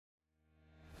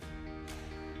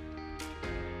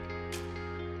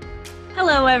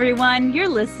Hello, everyone. You're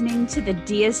listening to the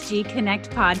DSG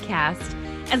Connect podcast.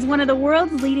 As one of the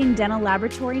world's leading dental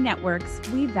laboratory networks,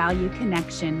 we value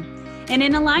connection. And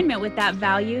in alignment with that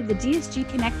value, the DSG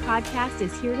Connect podcast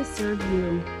is here to serve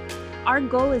you. Our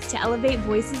goal is to elevate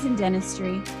voices in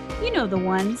dentistry. You know the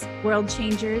ones, world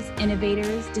changers,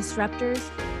 innovators, disruptors,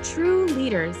 true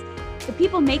leaders, the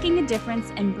people making a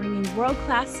difference and bringing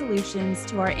world-class solutions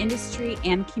to our industry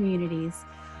and communities.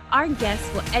 Our guests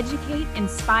will educate,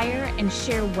 inspire, and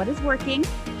share what is working,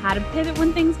 how to pivot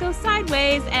when things go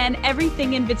sideways, and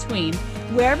everything in between.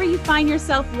 Wherever you find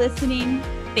yourself listening,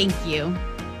 thank you.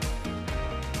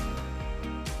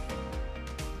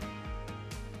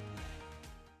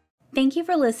 Thank you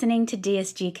for listening to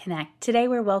DSG Connect. Today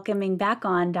we're welcoming back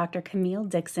on Dr. Camille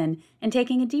Dixon and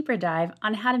taking a deeper dive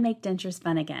on how to make dentures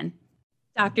fun again.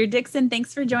 Dr. Dixon,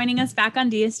 thanks for joining us back on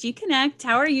DSG Connect.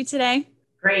 How are you today?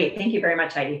 Great. Thank you very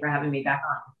much, Heidi, for having me back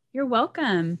on. You're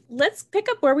welcome. Let's pick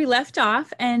up where we left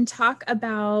off and talk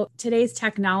about today's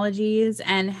technologies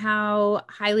and how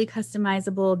highly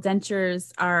customizable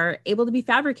dentures are able to be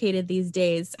fabricated these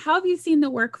days. How have you seen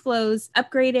the workflows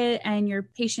upgraded and your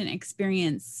patient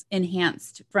experience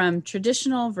enhanced from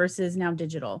traditional versus now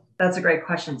digital? That's a great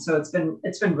question. So it's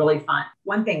been really fun.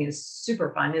 One thing is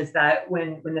super fun is that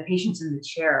when the patient's in the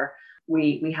chair,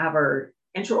 we have our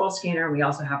intraoral scanner. We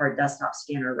also have our desktop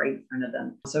scanner right in front of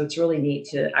them. So it's really neat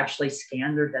to actually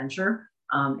scan their denture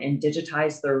and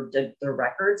digitize their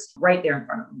records right there in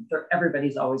front of them.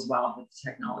 Everybody's always wowed with the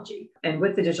technology. And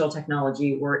with the digital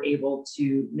technology, we're able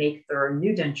to make their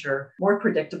new denture more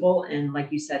predictable and, like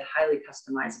you said, highly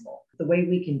customizable. The way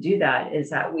we can do that is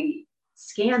that we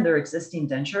scan their existing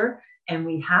denture and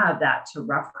we have that to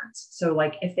reference. So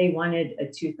like if they wanted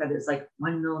a tooth that is like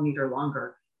 1 millimeter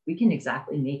longer, we can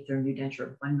exactly make their new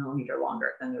denture 1 millimeter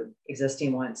longer than their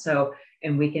existing one. So,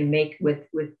 and we can make with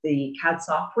the CAD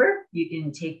software, you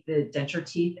can take the denture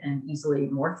teeth and easily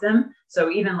morph them.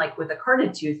 So even like with a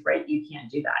carded tooth, right, you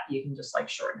can't do that. You can just like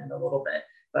shorten it a little bit,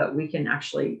 but we can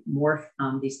actually morph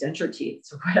these denture teeth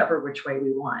to whatever which way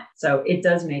we want. So it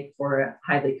does make for a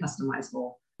highly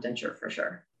customizable denture for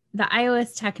sure. The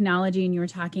iOS technology, and you were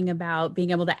talking about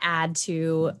being able to add a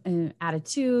tooth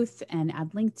and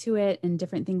add link to it and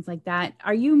different things like that.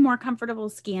 Are you more comfortable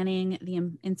scanning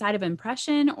the inside of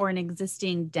impression or an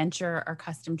existing denture or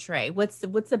custom tray? What's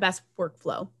the best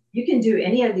workflow? You can do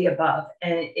any of the above,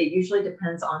 and it usually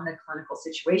depends on the clinical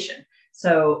situation.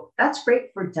 So that's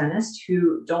great for dentists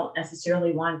who don't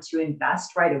necessarily want to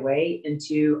invest right away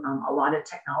into a lot of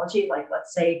technology. Like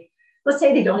let's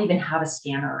say they don't even have a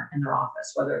scanner in their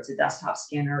office, whether it's a desktop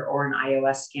scanner or an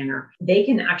iOS scanner. They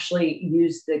can actually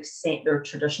use their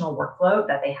traditional workflow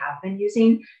that they have been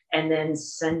using and then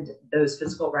send those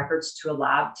physical records to a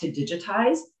lab to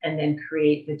digitize and then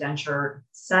create the denture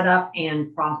setup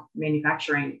and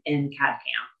manufacturing in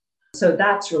CAD/CAM. So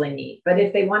that's really neat. But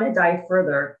if they want to dive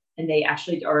further and they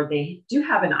do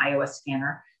have an iOS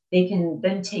scanner, they can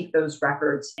then take those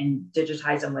records and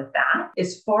digitize them with that.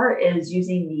 As far as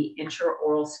using the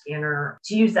intraoral scanner,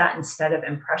 to use that instead of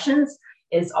impressions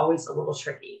is always a little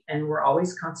tricky. And we're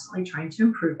always constantly trying to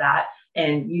improve that.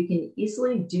 And you can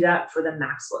easily do that for the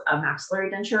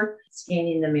maxillary denture.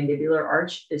 Scanning the mandibular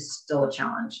arch is still a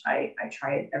challenge. I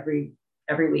try it every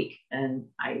week, and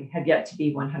I have yet to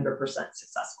be 100%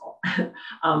 successful.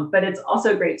 But it's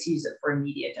also great to use it for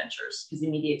immediate dentures, because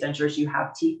immediate dentures, you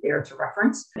have teeth there to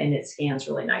reference and it scans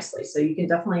really nicely. So you can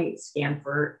definitely scan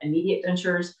for immediate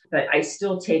dentures, but I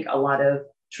still take a lot of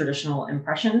traditional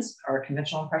impressions or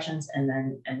conventional impressions and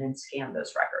then scan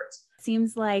those records.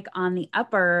 Seems like on the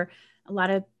upper, a lot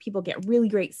of people get really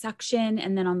great suction,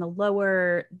 and then on the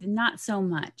lower, not so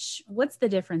much. What's the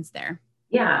difference there?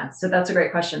 Yeah, so that's a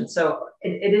great question. So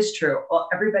it is true. Well,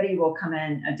 everybody will come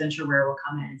in, a denture wearer will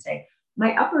come in and say,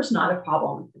 my upper's not a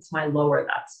problem. It's my lower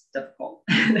that's difficult.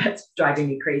 That's driving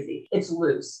me crazy. It's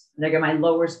loose. And they go, my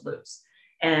lower's loose.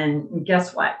 And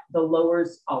guess what? The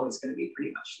lower's always going to be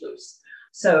pretty much loose.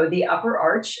 So the upper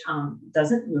arch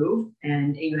doesn't move,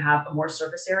 and you have more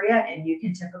surface area, and you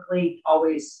can typically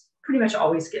pretty much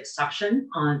always get suction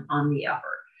on the upper.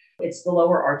 It's the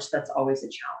lower arch that's always a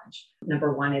challenge.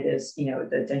 Number one, it is,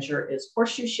 the denture is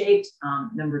horseshoe shaped.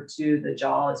 Number two, the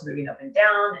jaw is moving up and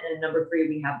down. And number three,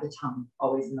 we have the tongue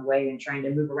always in the way and trying to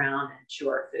move around and chew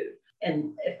our food.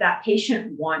 And if that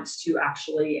patient wants to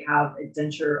actually have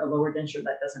a lower denture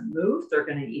that doesn't move, they're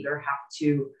going to either have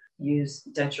to use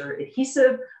denture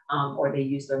adhesive, or they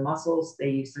use their muscles. They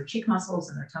use their cheek muscles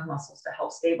and their tongue muscles to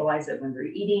help stabilize it when they're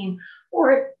eating,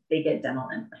 or they get dental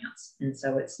implants. And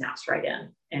so it snaps right in.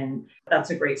 And that's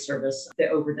a great service, the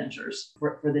overdentures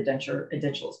for the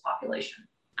edentulous population.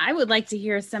 I would like to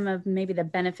hear some of maybe the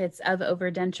benefits of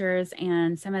overdentures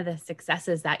and some of the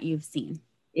successes that you've seen.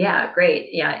 Yeah, great.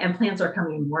 Yeah, implants are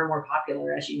coming more and more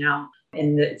popular, as you know,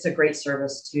 and it's a great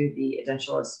service to the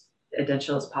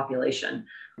edentulous population,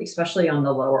 especially on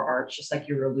the lower arch, just like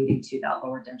you were alluding to, that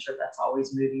lower denture that's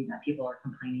always moving that people are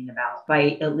complaining about.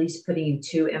 By at least putting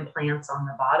 2 implants on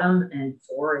the bottom, and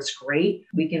 4 is great,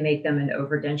 we can make them an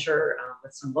overdenture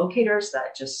with some locators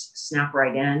that just snap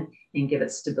right in and give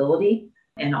it stability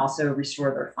and also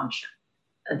restore their function.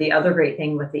 The other great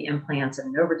thing with the implants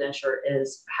and an overdenture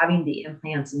is having the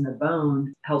implants in the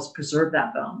bone helps preserve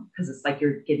that bone, because it's like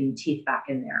you're getting teeth back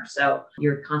in there. So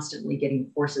you're constantly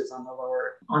getting forces on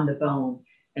the bone,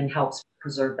 and helps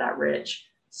preserve that ridge.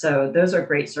 So those are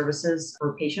great services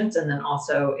for patients. And then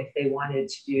also, if they wanted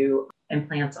to do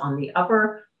implants on the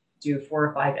upper, do 4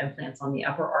 or 5 implants on the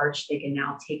upper arch, they can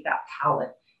now take that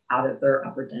palate out of their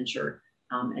upper denture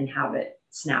and have it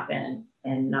snap in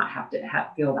and not have to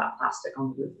feel that plastic on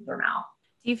the roof of their mouth.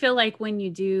 Do you feel like when you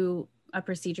do a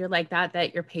procedure like that,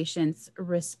 that your patients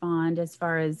respond as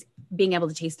far as being able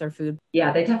to taste their food?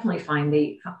 Yeah, they definitely find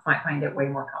it way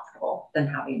more comfortable than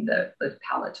having the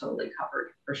palate totally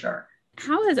covered, for sure.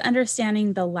 How has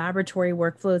understanding the laboratory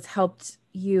workflows helped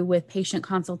you with patient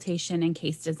consultation and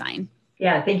case design?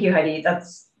 Yeah, thank you, Heidi.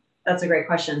 That's a great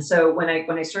question. So when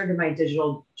I started my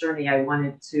digital journey, I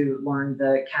wanted to learn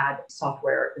the CAD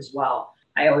software as well.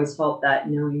 I always felt that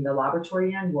knowing the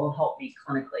laboratory end will help me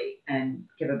clinically and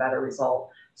give a better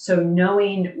result. So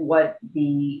knowing what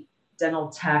the dental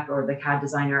tech or the CAD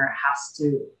designer has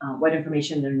to, what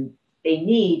information they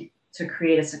need to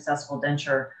create a successful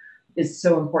denture is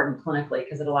so important clinically,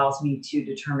 because it allows me to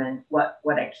determine what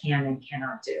I can and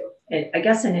cannot do. I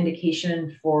guess an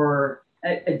indication for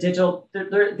a digital,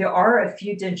 there are a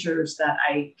few dentures that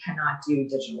I cannot do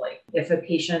digitally. If a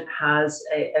patient has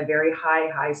a very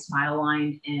high smile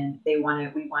line and we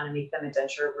want to make them a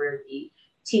denture where the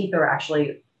teeth are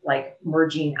actually like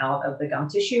merging out of the gum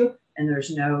tissue and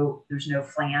there's no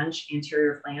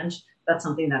anterior flange, that's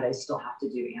something that I still have to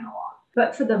do analog.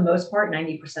 But for the most part,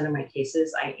 90% of my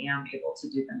cases, I am able to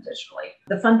do them digitally.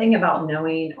 The fun thing about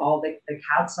knowing all the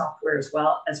CAD software as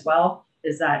well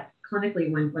is that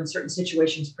clinically, when certain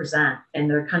situations present, and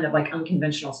they're kind of like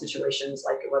unconventional situations,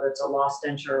 like whether it's a lost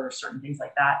denture or certain things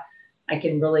like that, I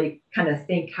can really kind of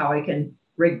think how I can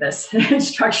rig this and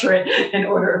structure it in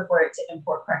order for it to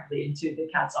import correctly into the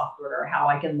CAD software, or how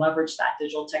I can leverage that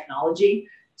digital technology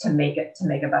to make a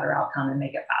better outcome and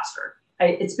make it faster.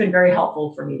 It's been very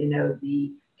helpful for me to know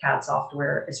the CAD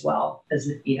software as well as,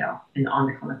 and on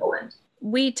the clinical end.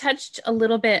 We touched a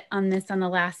little bit on this on the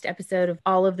last episode of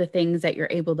all of the things that you're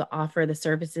able to offer, the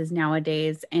services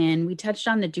nowadays, and we touched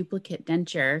on the duplicate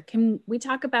denture. Can we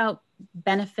talk about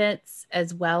benefits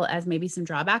as well as maybe some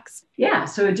drawbacks? Yeah,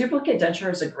 so a duplicate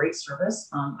denture is a great service.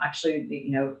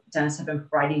 Actually, dentists have been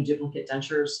providing duplicate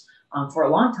dentures for a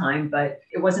long time, but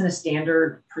it wasn't a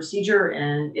standard procedure,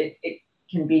 and it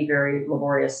can be very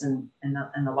laborious in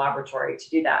the laboratory to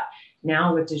do that.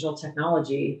 Now with digital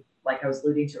technology, like I was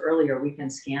alluding to earlier, we can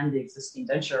scan the existing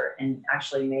denture and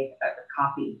actually make a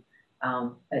copy,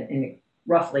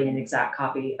 roughly an exact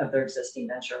copy of their existing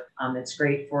denture. It's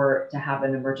great to have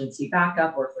an emergency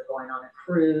backup, or if they're going on a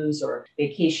cruise or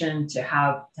vacation, to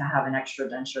have an extra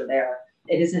denture there.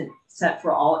 It isn't set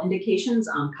for all indications.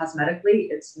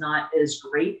 Cosmetically, it's not as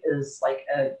great as like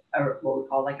what we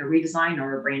call like a redesign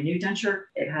or a brand new denture.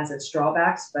 It has its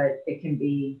drawbacks, but it can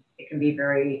be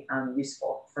very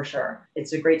useful for sure.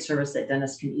 It's a great service that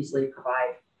dentists can easily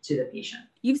provide to the patient.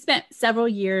 You've spent several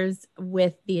years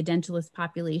with the edentulous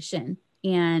population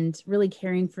and really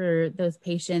caring for those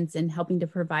patients and helping to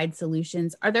provide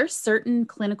solutions. Are there certain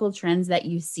clinical trends that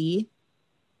you see?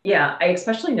 Yeah, I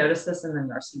especially noticed this in the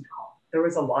nursing home. There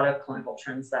was a lot of clinical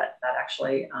trends that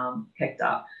actually picked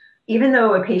up. Even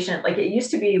though a patient, like it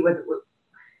used to be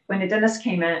when a dentist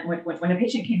came in, when a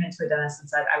patient came into a dentist and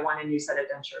said, I want a new set of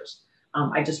dentures,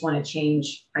 I just want to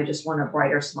change, I just want a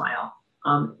brighter smile.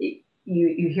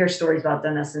 You hear stories about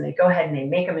dentists and they go ahead and they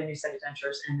make them a new set of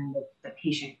dentures, and then the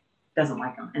patient doesn't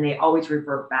like them, and they always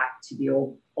revert back to the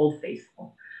old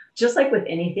faithful. Just like with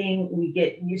anything, we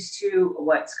get used to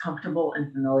what's comfortable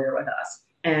and familiar with us.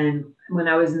 And when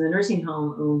I was in the nursing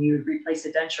home, when you would replace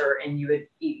a denture and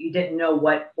you didn't know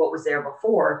what was there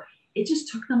before, it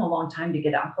just took them a long time to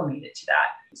get acclimated to that.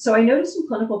 So I noticed some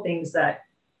clinical things that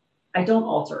I don't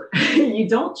alter. You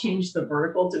don't change the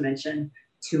vertical dimension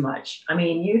too much. I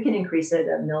mean, you can increase it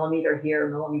a millimeter here,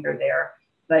 a millimeter there,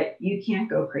 but you can't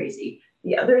go crazy.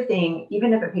 The other thing,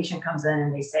 even if a patient comes in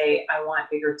and they say, I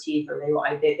want bigger teeth, or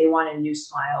they want a new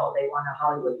smile, they want a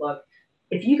Hollywood look,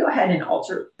 if you go ahead and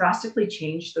drastically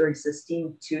change their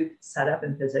existing tooth setup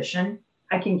and position,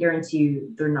 I can guarantee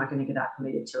you they're not going to get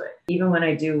acclimated to it. Even when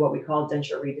I do what we call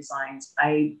denture redesigns,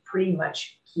 I pretty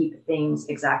much keep things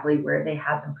exactly where they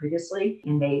had them previously,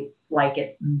 and they like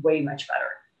it way much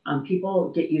better.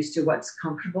 People get used to what's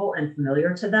comfortable and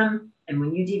familiar to them. And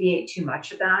when you deviate too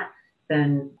much of that,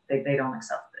 then they don't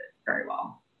accept it very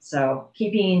well. So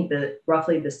keeping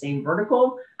roughly the same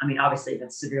vertical, I mean, obviously if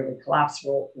it's severely collapsed,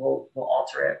 we'll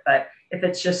alter it. But if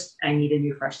it's just, I need a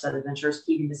new fresh set of dentures,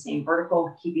 keeping the same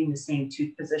vertical, keeping the same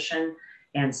tooth position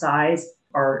and size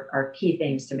are key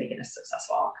things to make it a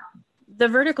successful outcome. The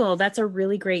vertical, that's a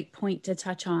really great point to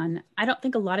touch on. I don't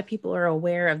think a lot of people are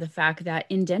aware of the fact that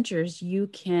in dentures, you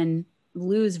can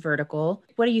lose vertical.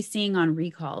 What are you seeing on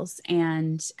recalls,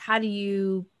 and how do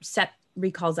you set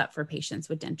recalls up for patients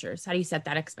with dentures? How do you set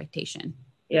that expectation?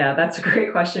 Yeah, that's a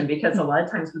great question, because a lot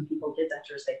of times when people get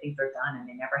dentures, they think they're done and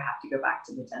they never have to go back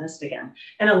to the dentist again.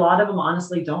 And a lot of them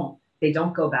honestly don't. They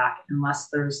don't go back unless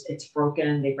it's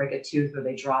broken, they break a tooth, or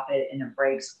they drop it and it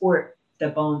breaks, or the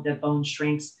bone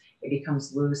shrinks, it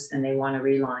becomes loose and they want to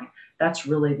reline. That's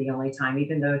really the only time.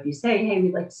 Even though if you say, hey,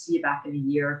 we'd like to see you back in a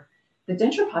year, the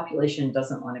denture population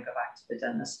doesn't want to go back to the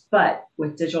dentist. But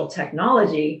with digital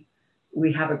technology,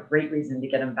 we have a great reason to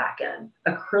get them back in.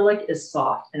 Acrylic is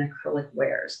soft and acrylic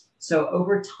wears. So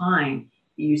over time,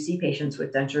 you see patients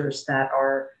with dentures that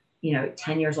are,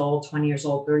 10 years old, 20 years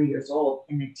old, 30 years old,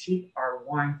 and the teeth are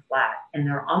worn flat and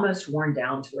they're almost worn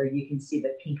down to where you can see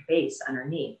the pink base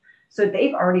underneath. So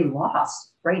they've already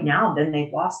lost right now, then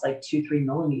they've lost like 2-3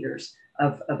 millimeters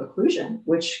of occlusion,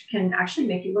 which can actually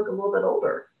make you look a little bit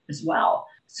older as well.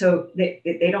 So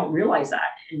they don't realize that.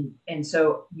 And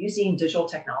so using digital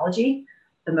technology,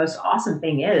 the most awesome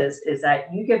thing is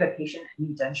that you give a patient a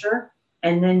new denture,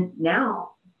 and then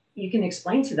now you can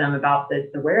explain to them about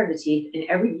the wear of the teeth, and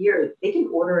every year they can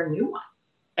order a new one.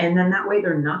 And then that way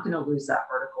they're not going to lose that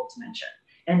vertical dimension.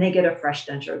 And they get a fresh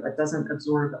denture that doesn't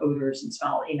absorb odors and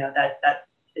smell, that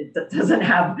it doesn't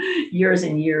have years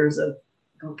and years of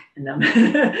gunk in them.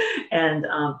 And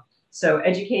so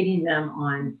educating them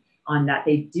on that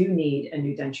they do need a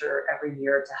new denture every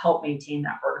year to help maintain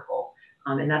that vertical.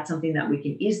 And that's something that we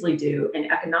can easily do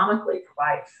and economically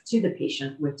provide to the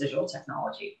patient with digital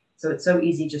technology. So it's so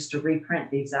easy just to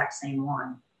reprint the exact same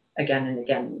one again and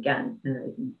again and again, and then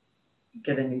they can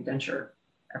get a new denture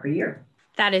every year.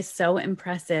 That is so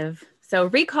impressive. So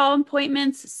recall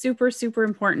appointments, super, super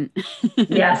important.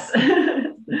 Yes.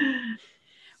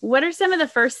 What are some of the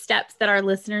first steps that our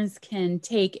listeners can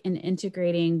take in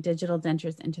integrating digital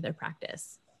dentures into their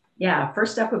practice? Yeah,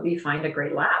 first step would be find a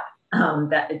great lab,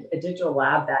 a digital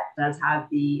lab that does have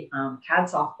the CAD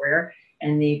software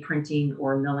and the printing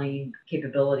or milling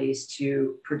capabilities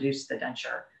to produce the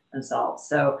denture themselves.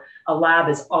 So a lab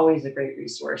is always a great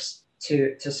resource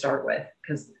to start with,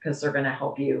 because they're going to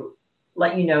help you,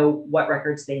 let you know what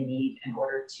records they need in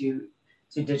order to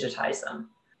digitize them.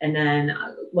 And then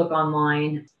look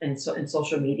online and in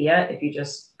social media. If you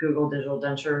just Google digital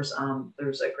dentures,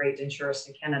 there's a great denturist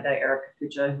in Canada, Eric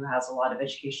Capucha, who has a lot of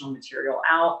educational material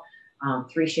out.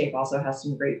 3Shape also has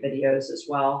some great videos as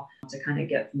well to kind of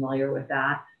get familiar with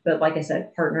that. But like I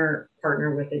said, partner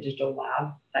with a digital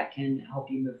lab that can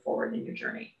help you move forward in your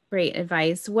journey. Great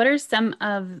advice. What are some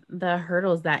of the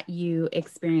hurdles that you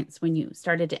experienced when you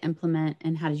started to implement,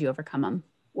 and how did you overcome them?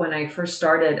 When I first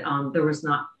started,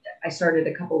 I started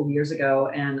a couple of years ago,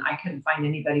 and I couldn't find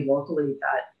anybody locally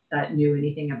that knew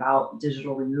anything about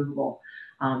digital removable.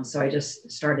 So I just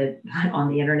started on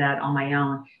the internet on my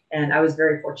own. And I was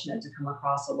very fortunate to come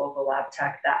across a local lab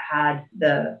tech that had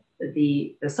the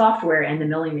software and the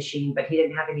milling machine, but he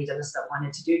didn't have any dentists that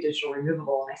wanted to do digital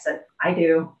removable. And I said, I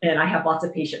do, and I have lots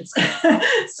of patients.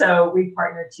 So we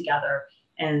partnered together,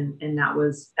 and that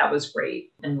was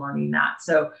great in learning that.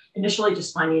 So initially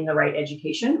just finding the right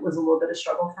education was a little bit of a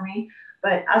struggle for me.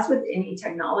 But as with any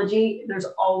technology, there's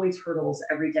always hurdles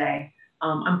every day.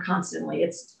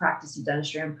 It's practice of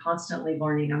dentistry. I'm constantly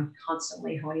learning. I'm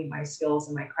constantly honing my skills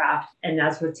and my craft. And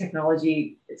as with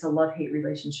technology, it's a love-hate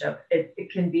relationship.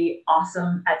 It can be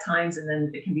awesome at times, and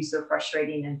then it can be so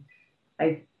frustrating.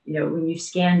 And when you've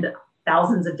scanned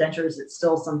thousands of dentures, it's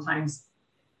still sometimes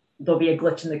there'll be a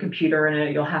glitch in the computer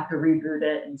and you'll have to reboot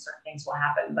it, and certain things will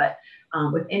happen. But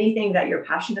with anything that you're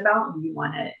passionate about and you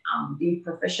want to be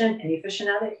proficient and efficient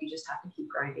at it, you just have to keep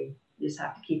grinding. You just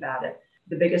have to keep at it.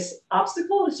 The biggest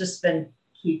obstacle has just been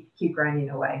keep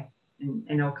grinding away, and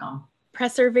it'll come.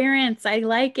 Perseverance. I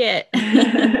like it.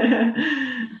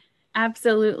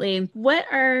 Absolutely. What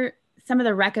are some of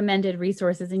the recommended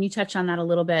resources? And you touched on that a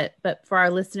little bit, but for our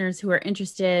listeners who are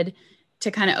interested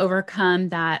to kind of overcome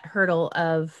that hurdle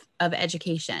of of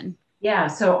education? Yeah.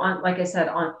 So like I said,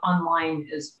 online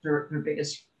is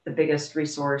the biggest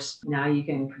resource. Now you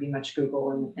can pretty much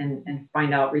Google and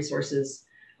find out resources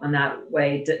on that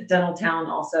way. Dental Town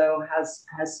also has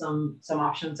some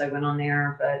options. I went on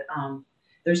there, but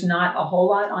there's not a whole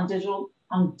lot on digital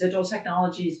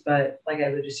technologies. But like I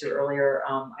alluded to earlier,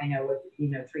 I know with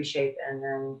 3Shape, and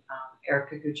then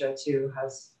Eric Kikucha too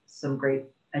has some great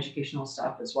educational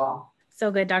stuff as well.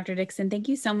 So good, Dr. Dixon. Thank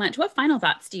you so much. What final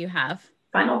thoughts do you have?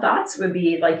 Final thoughts would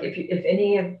be like if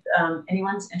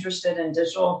anyone's interested in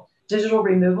digital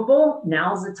removable,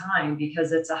 now's the time,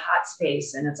 because it's a hot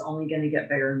space and it's only going to get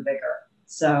bigger and bigger.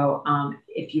 So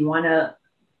if you want to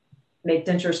make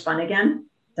dentures fun again,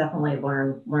 definitely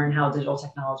learn how digital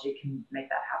technology can make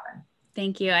that happen.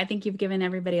 Thank you. I think you've given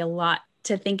everybody a lot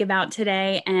to think about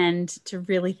today and to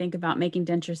really think about making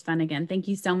dentures fun again. Thank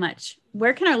you so much.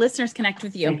 Where can our listeners connect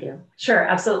with you? Thank you. Sure,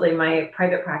 absolutely. My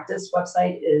private practice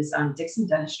website is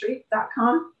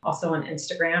DixonDentistry.com. Also on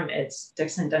Instagram, it's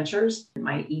Dixon Dentures.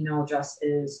 My email address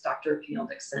is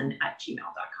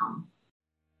drcamilledixon@gmail.com.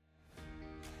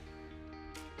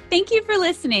 Thank you for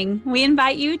listening. We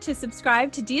invite you to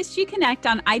subscribe to DSG Connect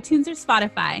on iTunes or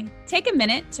Spotify. Take a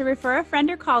minute to refer a friend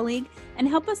or colleague and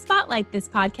help us spotlight this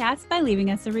podcast by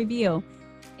leaving us a review.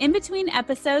 In between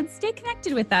episodes, stay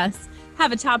connected with us.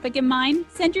 Have a topic in mind?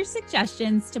 Send your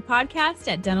suggestions to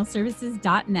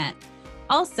podcast@dentalservices.net.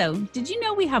 Also, did you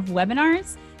know we have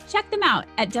webinars? Check them out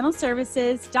at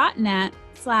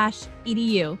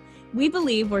dentalservices.net/edu. We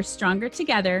believe we're stronger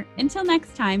together. Until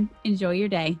next time, enjoy your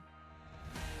day.